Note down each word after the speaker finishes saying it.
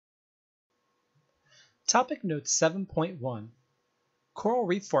Topic Note 7.1 Coral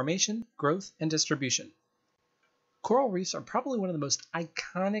Reef Formation, Growth, and Distribution. Coral reefs are probably one of the most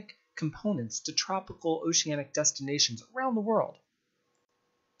iconic components to tropical oceanic destinations around the world.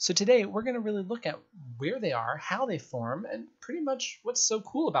 So today we're going to really look at where they are, how they form, and pretty much what's so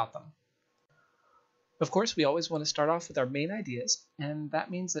cool about them. Of course, we always want to start off with our main ideas, and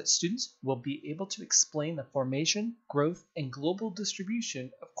that means that students will be able to explain the formation, growth, and global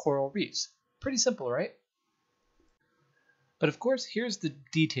distribution of coral reefs. Pretty simple, right? But of course, here's the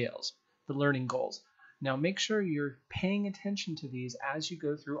details, the learning goals. Now make sure you're paying attention to these as you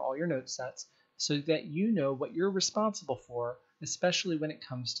go through all your note sets so that you know what you're responsible for, especially when it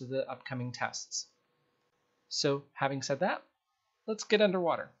comes to the upcoming tests. So having said that, let's get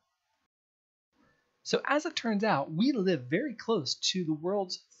underwater. So as it turns out, we live very close to the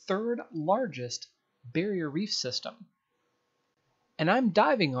world's third largest barrier reef system. And I'm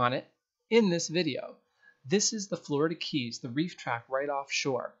diving on it in this video. This is the Florida Keys, the reef track right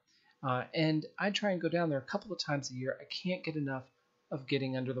offshore. And I try and go down there a couple of times a year. I can't get enough of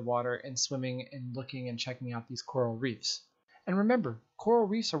getting under the water and swimming and looking and checking out these coral reefs. And remember, coral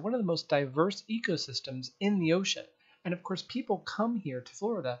reefs are one of the most diverse ecosystems in the ocean. And of course, people come here to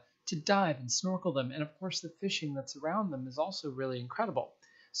Florida to dive and snorkel them. And of course, the fishing that's around them is also really incredible.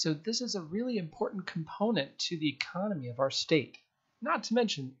 So this is a really important component to the economy of our state. Not to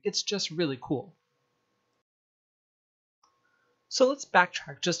mention, it's just really cool. So let's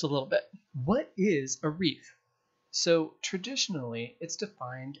backtrack just a little bit. What is a reef? So traditionally, it's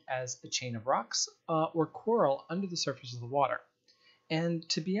defined as a chain of rocks or coral under the surface of the water. And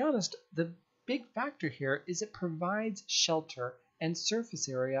to be honest, the big factor here is it provides shelter and surface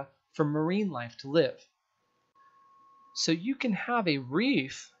area for marine life to live. So you can have a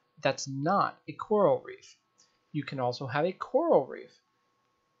reef that's not a coral reef. You can also have a coral reef.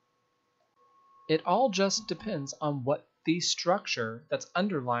 It all just depends on what the structure that's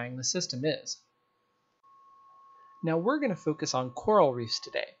underlying the system is. Now we're going to focus on coral reefs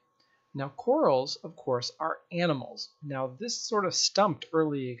today. Now corals, of course, are animals. Now this sort of stumped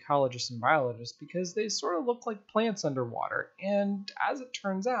early ecologists and biologists because they sort of look like plants underwater, and as it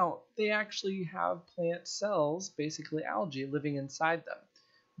turns out, they actually have plant cells, basically algae, living inside them.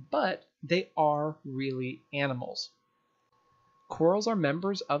 But they are really animals. Corals are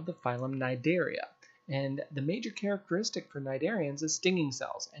members of the phylum Cnidaria. And the major characteristic for cnidarians is stinging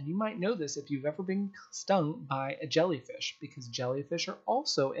cells. And you might know this if you've ever been stung by a jellyfish, because jellyfish are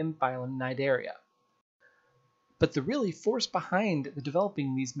also in phylum Cnidaria. But the really force behind the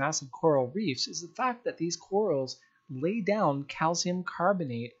developing these massive coral reefs is the fact that these corals lay down calcium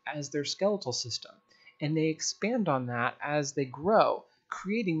carbonate as their skeletal system. And they expand on that as they grow,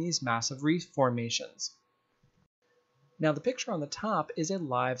 creating these massive reef formations. Now the picture on the top is a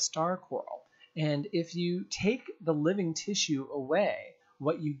live star coral. And if you take the living tissue away,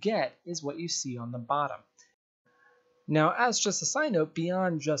 what you get is what you see on the bottom. Now, as just a side note,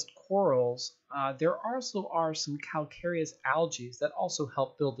 beyond just corals, there also are some calcareous algae that also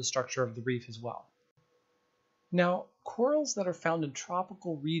help build the structure of the reef as well. Now, corals that are found in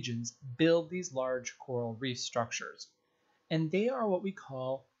tropical regions build these large coral reef structures. And they are what we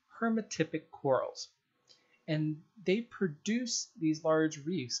call hermatypic corals. And they produce these large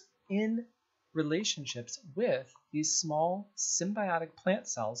reefs in relationships with these small symbiotic plant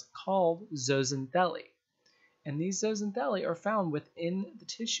cells called zooxanthellae. And these zooxanthellae are found within the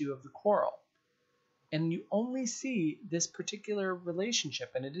tissue of the coral. And you only see this particular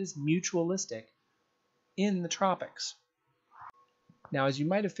relationship, and it is mutualistic, in the tropics. Now, as you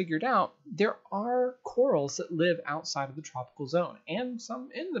might have figured out, there are corals that live outside of the tropical zone, and some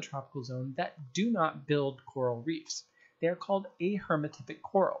in the tropical zone that do not build coral reefs. They are called ahermatypic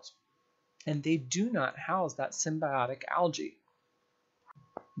corals. And they do not house that symbiotic algae.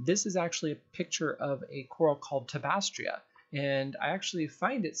 This is actually a picture of a coral called Tabastria, and I actually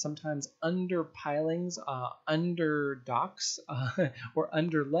find it sometimes under pilings, under docks, or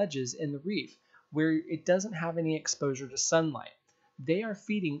under ledges in the reef, where it doesn't have any exposure to sunlight. They are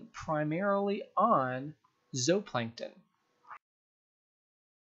feeding primarily on zooplankton.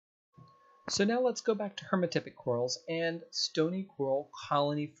 So now let's go back to hermatypic corals and stony coral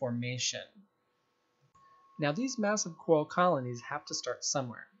colony formation. Now these massive coral colonies have to start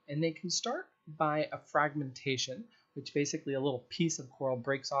somewhere, and they can start by a fragmentation, which basically a little piece of coral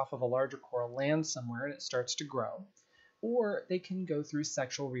breaks off of a larger coral, lands somewhere, and it starts to grow, or they can go through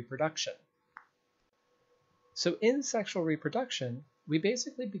sexual reproduction. So in sexual reproduction, we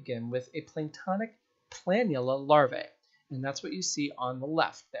basically begin with a planktonic planula larvae, and that's what you see on the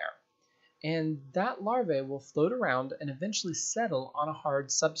left there. And that larvae will float around and eventually settle on a hard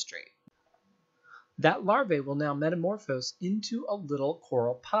substrate. That larvae will now metamorphose into a little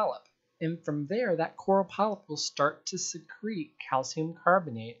coral polyp. And from there, that coral polyp will start to secrete calcium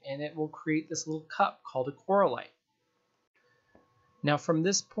carbonate, and it will create this little cup called a corallite. Now, from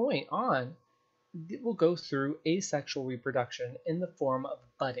this point on, it will go through asexual reproduction in the form of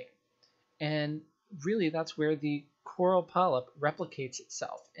budding. And really, that's where the coral polyp replicates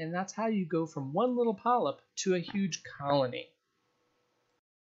itself. And that's how you go from one little polyp to a huge colony.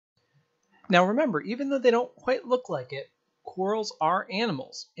 Now remember, even though they don't quite look like it, corals are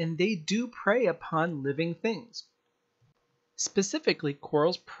animals, and they do prey upon living things. Specifically,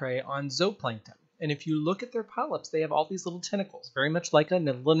 corals prey on zooplankton. And if you look at their polyps, they have all these little tentacles, very much like a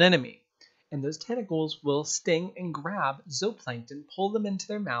little anemone. And those tentacles will sting and grab zooplankton, pull them into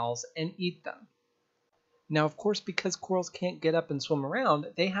their mouths, and eat them. Now, of course, because corals can't get up and swim around,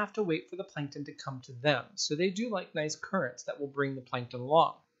 they have to wait for the plankton to come to them. So they do like nice currents that will bring the plankton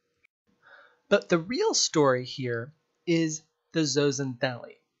along. But the real story here is the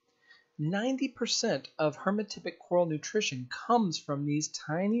zooxanthellae. 90% of hermatypic coral nutrition comes from these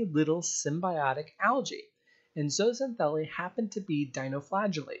tiny little symbiotic algae. And zooxanthellae happen to be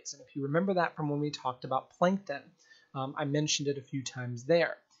dinoflagellates. And if you remember that from when we talked about plankton, I mentioned it a few times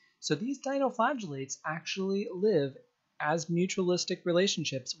there. So these dinoflagellates actually live as mutualistic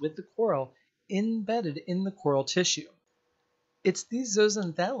relationships with the coral embedded in the coral tissue. It's these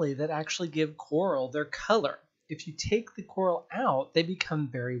zooxanthellae that actually give coral their color. If you take the coral out, they become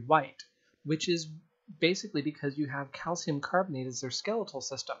very white, which is basically because you have calcium carbonate as their skeletal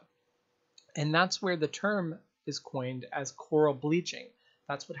system. And that's where the term is coined as coral bleaching.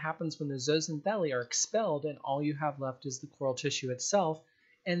 That's what happens when the zooxanthellae are expelled and all you have left is the coral tissue itself,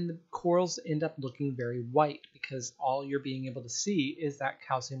 and the corals end up looking very white because all you're being able to see is that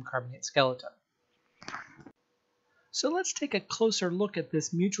calcium carbonate skeleton. So let's take a closer look at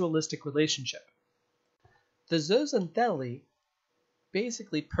this mutualistic relationship. The zooxanthellae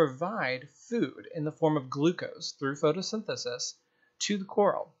basically provide food in the form of glucose through photosynthesis to the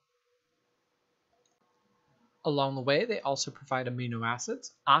coral. Along the way, they also provide amino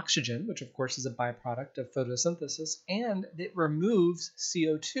acids, oxygen, which of course is a byproduct of photosynthesis, and it removes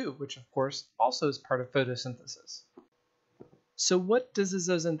CO2, which of course also is part of photosynthesis. So what does the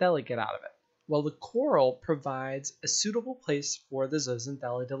zooxanthellae get out of it? Well, the coral provides a suitable place for the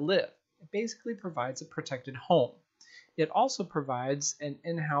zooxanthellae to live. It basically provides a protected home. It also provides an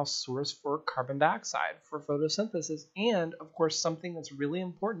in-house source for carbon dioxide for photosynthesis and, of course, something that's really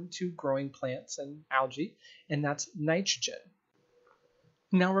important to growing plants and algae, and that's nitrogen.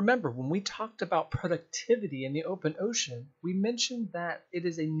 Now remember, when we talked about productivity in the open ocean, we mentioned that it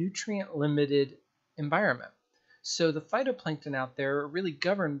is a nutrient-limited environment. So the phytoplankton out there are really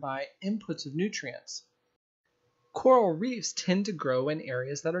governed by inputs of nutrients. Coral reefs tend to grow in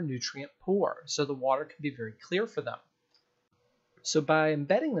areas that are nutrient poor, so the water can be very clear for them. So by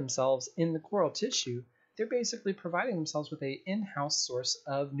embedding themselves in the coral tissue, they're basically providing themselves with an in-house source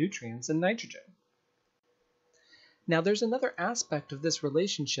of nutrients and nitrogen. Now there's another aspect of this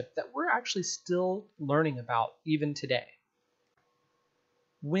relationship that we're actually still learning about even today.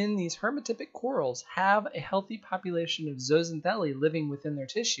 When these hermatypic corals have a healthy population of zooxanthellae living within their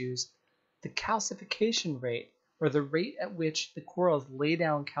tissues, the calcification rate, or the rate at which the corals lay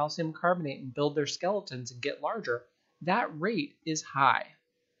down calcium carbonate and build their skeletons and get larger, that rate is high.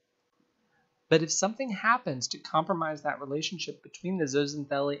 But if something happens to compromise that relationship between the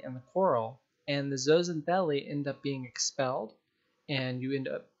zooxanthellae and the coral, and the zooxanthellae end up being expelled, and you end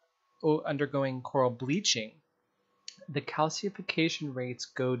up undergoing coral bleaching, the calcification rates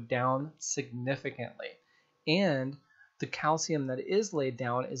go down significantly, and the calcium that is laid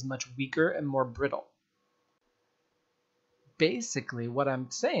down is much weaker and more brittle. Basically, what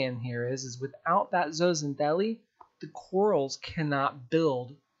I'm saying here is without that zooxanthellae, the corals cannot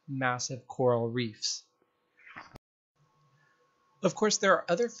build massive coral reefs. Of course, there are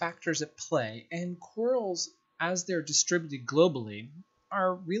other factors at play, and corals, as they're distributed globally,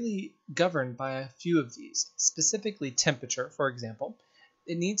 are really governed by a few of these, specifically temperature, for example.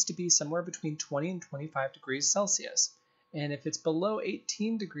 It needs to be somewhere between 20 and 25 degrees Celsius. And if it's below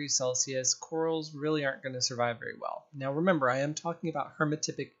 18 degrees Celsius, corals really aren't going to survive very well. Now remember, I am talking about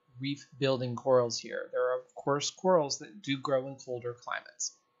hermatypic reef-building corals here. There are, of course, corals that do grow in colder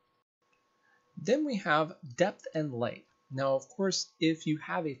climates. Then we have depth and light. Now, of course, if you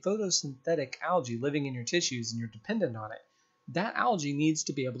have a photosynthetic algae living in your tissues and you're dependent on it, that algae needs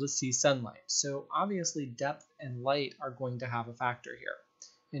to be able to see sunlight. So obviously depth and light are going to have a factor here.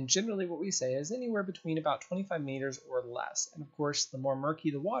 And generally what we say is anywhere between about 25 meters or less. And of course, the more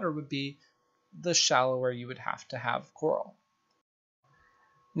murky the water would be, the shallower you would have to have coral.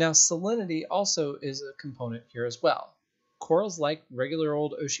 Now, salinity also is a component here as well. Corals like regular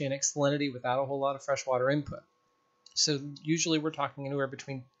old oceanic salinity without a whole lot of freshwater input. So usually we're talking anywhere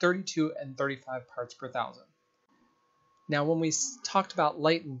between 32 and 35 parts per thousand. Now, when we talked about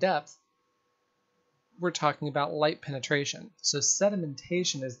light and depth, we're talking about light penetration. So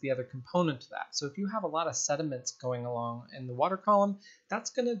sedimentation is the other component to that. So if you have a lot of sediments going along in the water column, that's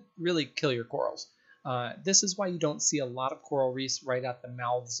going to really kill your corals. This is why you don't see a lot of coral reefs right at the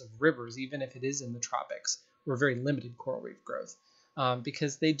mouths of rivers, even if it is in the tropics, or very limited coral reef growth,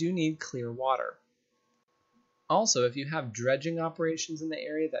 because they do need clear water. Also, if you have dredging operations in the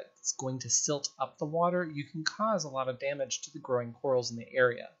area that's going to silt up the water, you can cause a lot of damage to the growing corals in the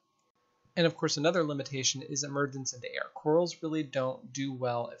area. And of course, another limitation is emergence into air. Corals really don't do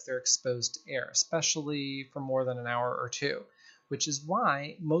well if they're exposed to air, especially for more than an hour or two, which is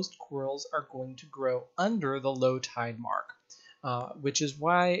why most corals are going to grow under the low tide mark. Which is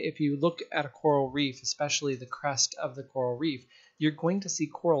why if you look at a coral reef, especially the crest of the coral reef, you're going to see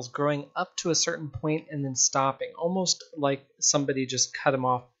corals growing up to a certain point and then stopping, almost like somebody just cut them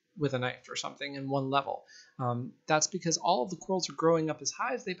off with a knife or something in one level. That's because all of the corals are growing up as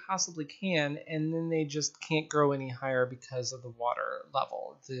high as they possibly can, and then they just can't grow any higher because of the water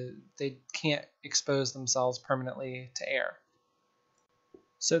level. They can't expose themselves permanently to air.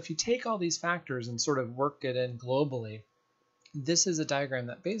 So if you take all these factors and sort of work it in globally, this is a diagram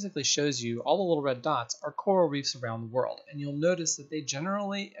that basically shows you all the little red dots are coral reefs around the world, and you'll notice that they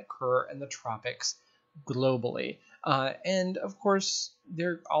generally occur in the tropics globally. And of course,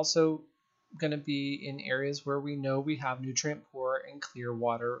 they're also going to be in areas where we know we have nutrient poor and clear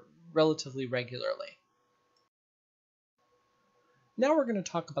water relatively regularly. Now we're going to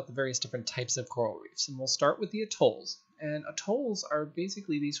talk about the various different types of coral reefs, and we'll start with the atolls. And atolls are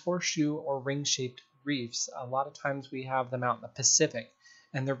basically these horseshoe or ring-shaped reefs. A lot of times we have them out in the Pacific,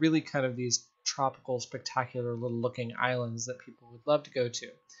 and they're really kind of these tropical, spectacular little looking islands that people would love to go to.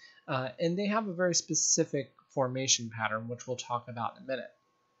 And they have a very specific formation pattern, which we'll talk about in a minute.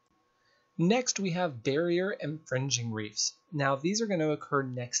 Next, we have barrier and fringing reefs. Now, these are going to occur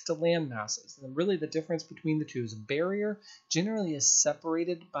next to land masses. And really the difference between the two is a barrier generally is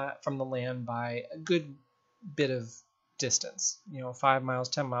separated from the land by a good bit of distance, 5 miles,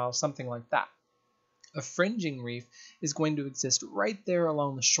 10 miles, something like that. A fringing reef is going to exist right there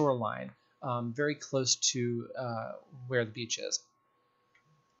along the shoreline, very close to where the beach is.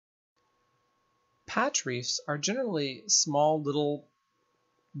 Patch reefs are generally small little,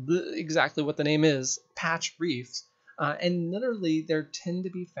 exactly what the name is, patch reefs, and literally they tend to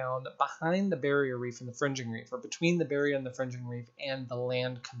be found behind the barrier reef and the fringing reef, or between the barrier and the fringing reef and the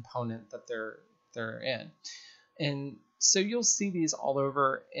land component that they're in. And so you'll see these all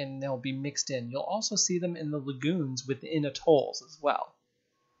over and they'll be mixed in. You'll also see them in the lagoons within atolls as well.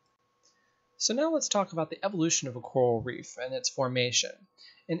 So now let's talk about the evolution of a coral reef and its formation.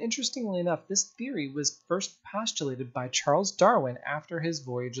 And interestingly enough, this theory was first postulated by Charles Darwin after his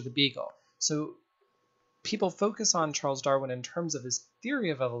voyage of the Beagle. So people focus on Charles Darwin in terms of his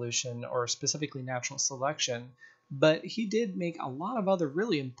theory of evolution, or specifically natural selection, but he did make a lot of other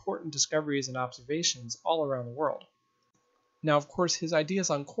really important discoveries and observations all around the world. Now, of course, his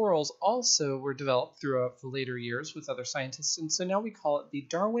ideas on corals also were developed throughout the later years with other scientists, and so now we call it the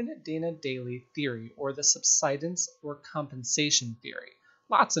Darwin-Dana-Daly theory, or the subsidence or compensation theory.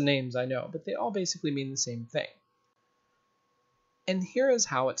 Lots of names, I know, but they all basically mean the same thing. And here is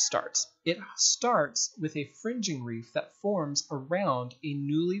how it starts. It starts with a fringing reef that forms around a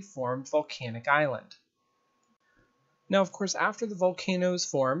newly formed volcanic island. Now, of course, after the volcano is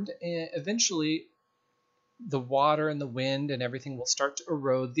formed, eventually the water and the wind and everything will start to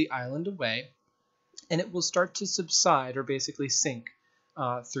erode the island away, and it will start to subside, or basically sink,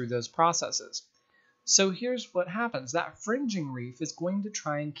 through those processes. So here's what happens. That fringing reef is going to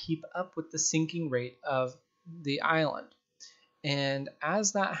try and keep up with the sinking rate of the island. And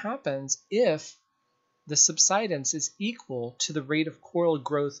as that happens, if the subsidence is equal to the rate of coral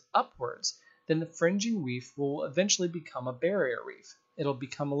growth upwards, then the fringing reef will eventually become a barrier reef. It'll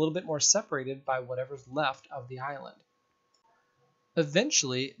become a little bit more separated by whatever's left of the island.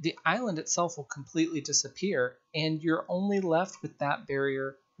 Eventually, the island itself will completely disappear, and you're only left with that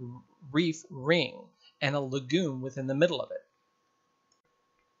barrier reef ring and a lagoon within the middle of it.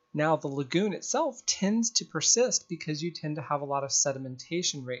 Now, the lagoon itself tends to persist because you tend to have a lot of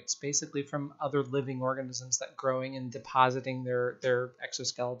sedimentation rates, basically from other living organisms that growing and depositing their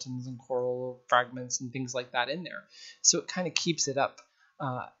exoskeletons and coral fragments and things like that in there. So it kind of keeps it up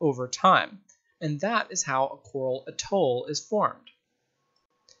over time. And that is how a coral atoll is formed.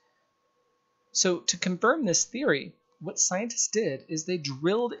 So to confirm this theory, what scientists did is they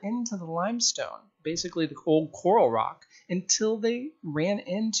drilled into the limestone, basically the old coral rock, until they ran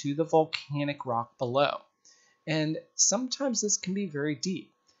into the volcanic rock below. And sometimes this can be very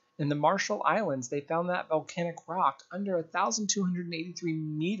deep. In the Marshall Islands, they found that volcanic rock under 1,283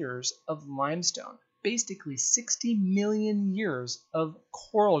 meters of limestone, basically 60 million years of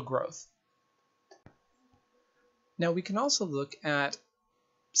coral growth. Now we can also look at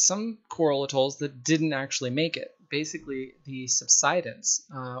some coral atolls that didn't actually make it. Basically, the subsidence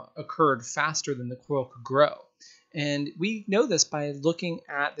occurred faster than the coral could grow. And we know this by looking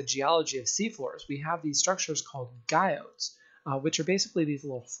at the geology of seafloors. We have these structures called guyodes, which are basically these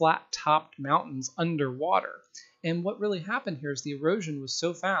little flat-topped mountains underwater. And what really happened here is the erosion was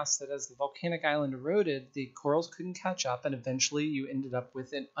so fast that as the volcanic island eroded, the corals couldn't catch up, and eventually you ended up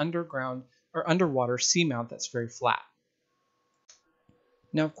with an underground or underwater seamount that's very flat.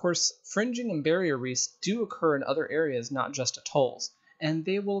 Now, of course, fringing and barrier reefs do occur in other areas, not just atolls, and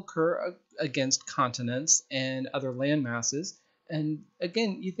they will occur against continents and other land masses. And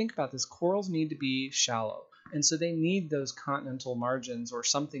again, you think about this, corals need to be shallow, and so they need those continental margins or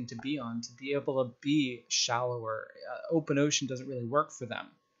something to be on to be able to be shallower. Open ocean doesn't really work for them.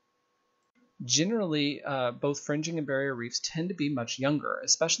 Generally, both fringing and barrier reefs tend to be much younger,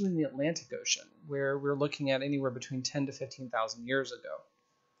 especially in the Atlantic Ocean, where we're looking at anywhere between 10 to 15,000 years ago.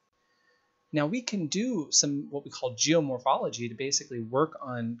 Now we can do some what we call geomorphology to basically work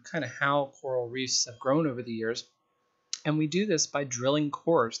on kind of how coral reefs have grown over the years. And we do this by drilling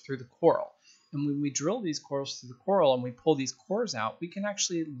cores through the coral. And when we drill these cores through the coral and we pull these cores out, we can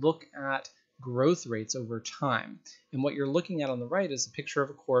actually look at growth rates over time. And what you're looking at on the right is a picture of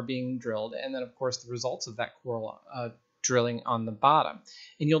a core being drilled, and then of course the results of that coral drilling on the bottom.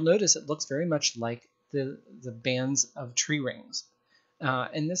 And you'll notice it looks very much like the bands of tree rings.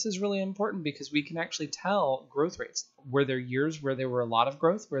 And this is really important because we can actually tell growth rates. Were there years where there were a lot of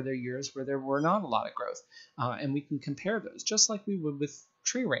growth? Were there years where there were not a lot of growth? And we can compare those just like we would with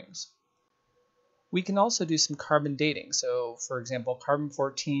tree rings. We can also do some carbon dating. So for example,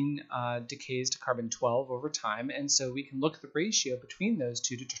 carbon-14 decays to carbon-12 over time. And so we can look at the ratio between those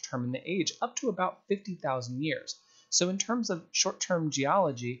two to determine the age up to about 50,000 years. So in terms of short-term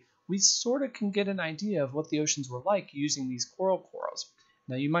geology, we sort of can get an idea of what the oceans were like using these coral corals.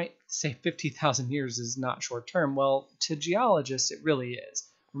 Now you might say 50,000 years is not short term. Well, to geologists it really is.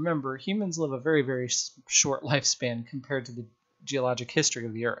 Remember, humans live a very, very short lifespan compared to the geologic history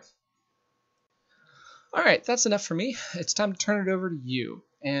of the Earth. All right, that's enough for me. It's time to turn it over to you.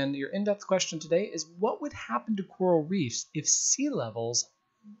 And your in-depth question today is, what would happen to coral reefs if sea levels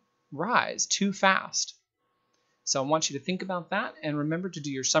rise too fast? So I want you to think about that and remember to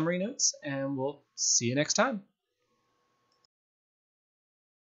do your summary notes, and we'll see you next time.